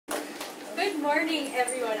morning,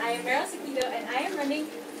 everyone. I am Meryll Saquido, and I am running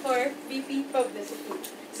for VP Publicity.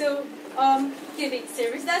 So, giving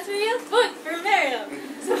service that's real, but for Meryll.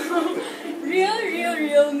 So,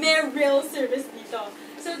 real Meryll service dito.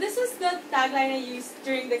 So, this was the tagline I used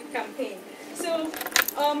during the campaign. So,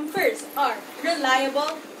 first, R,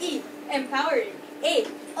 reliable. E, empowering. A,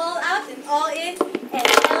 all out and all in. And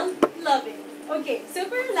L, loving. Okay, so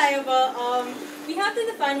for reliable, we have to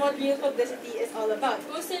define what real publicity is all about.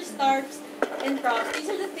 Posters, stars, and props, these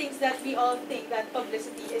are the things that we all think that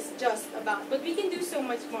publicity is just about. But we can do so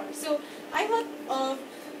much more. So I thought of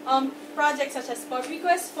projects such as pub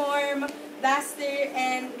request form, Blaster,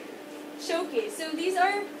 and Showcase. So these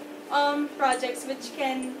are projects which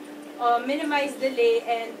can minimize delay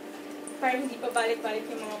and parang hindi pa balik-balik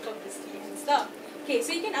yung mga publicity and stuff. Okay,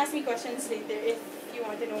 so you can ask me questions later if you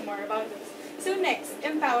want to know more about those. So next,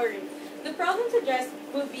 empowering. The problems addressed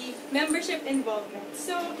will be membership involvement.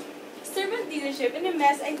 So, servant leadership in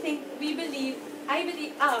IMES, I think we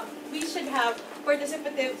should have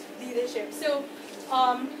participative leadership. So,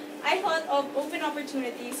 I thought of open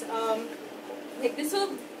opportunities. Like this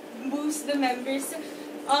will boost the members'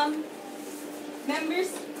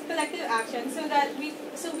 collective action, so that we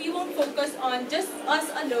won't focus on just us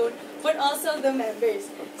alone, but also the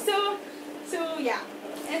members. So yeah,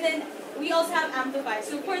 and then we also have amplify.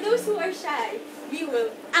 So for those who are shy, we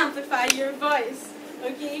will amplify your voice.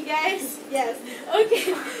 Okay, guys? Yes.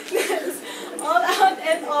 Okay. That's all out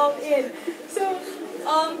and all in. So,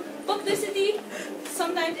 publicity,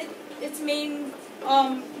 sometimes its main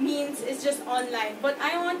means is just online. But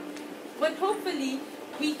hopefully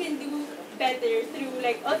we can do better through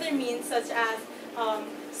like other means such as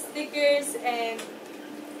stickers and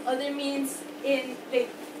other means in like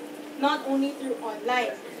not only through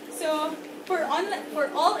online. So for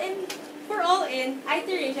all in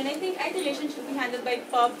iteration, I think iteration should be handled by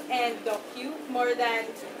Pub and Docu more than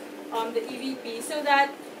the EVP, so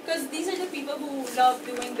that because these are the people who love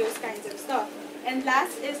doing those kinds of stuff. And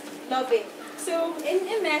last is loving. So in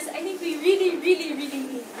MS, I think we really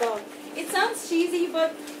need love. It sounds cheesy,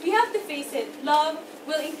 but we have to face it. Love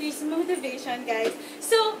will increase motivation, guys.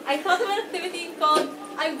 So I thought of an activity called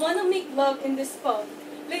I Wanna Make Love in This Pub.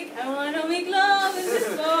 Like, I wanna make love in this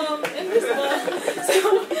pub,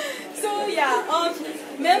 So yeah,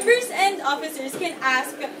 members and officers can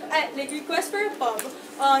ask, like request for a pub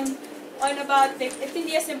on about like it can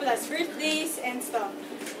be as simple as birthdays and stuff.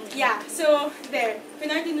 Yeah, so there.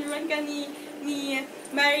 Kunwari tinuruan ka ni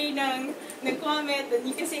Mary nag-comment, then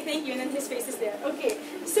you can say thank you, and then his face is there. Okay,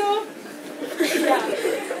 so yeah.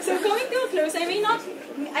 So coming to a close, I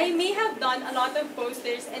may have done a lot of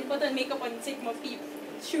posters and put on makeup on Sigma Peep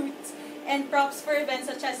shoots and props for events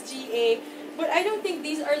such as GA, but I don't think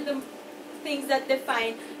these are the things that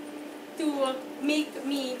define to make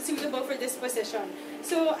me suitable for this position.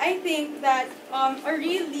 So I think that a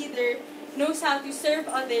real leader knows how to serve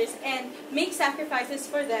others and make sacrifices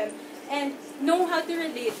for them and know how to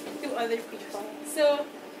relate to other people. So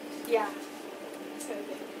yeah.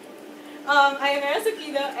 I am Meryll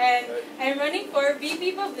Saquido, and I'm running for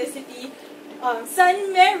VP Publicity.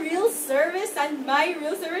 San Meryll Service and my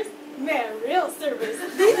real service, Meryll Service.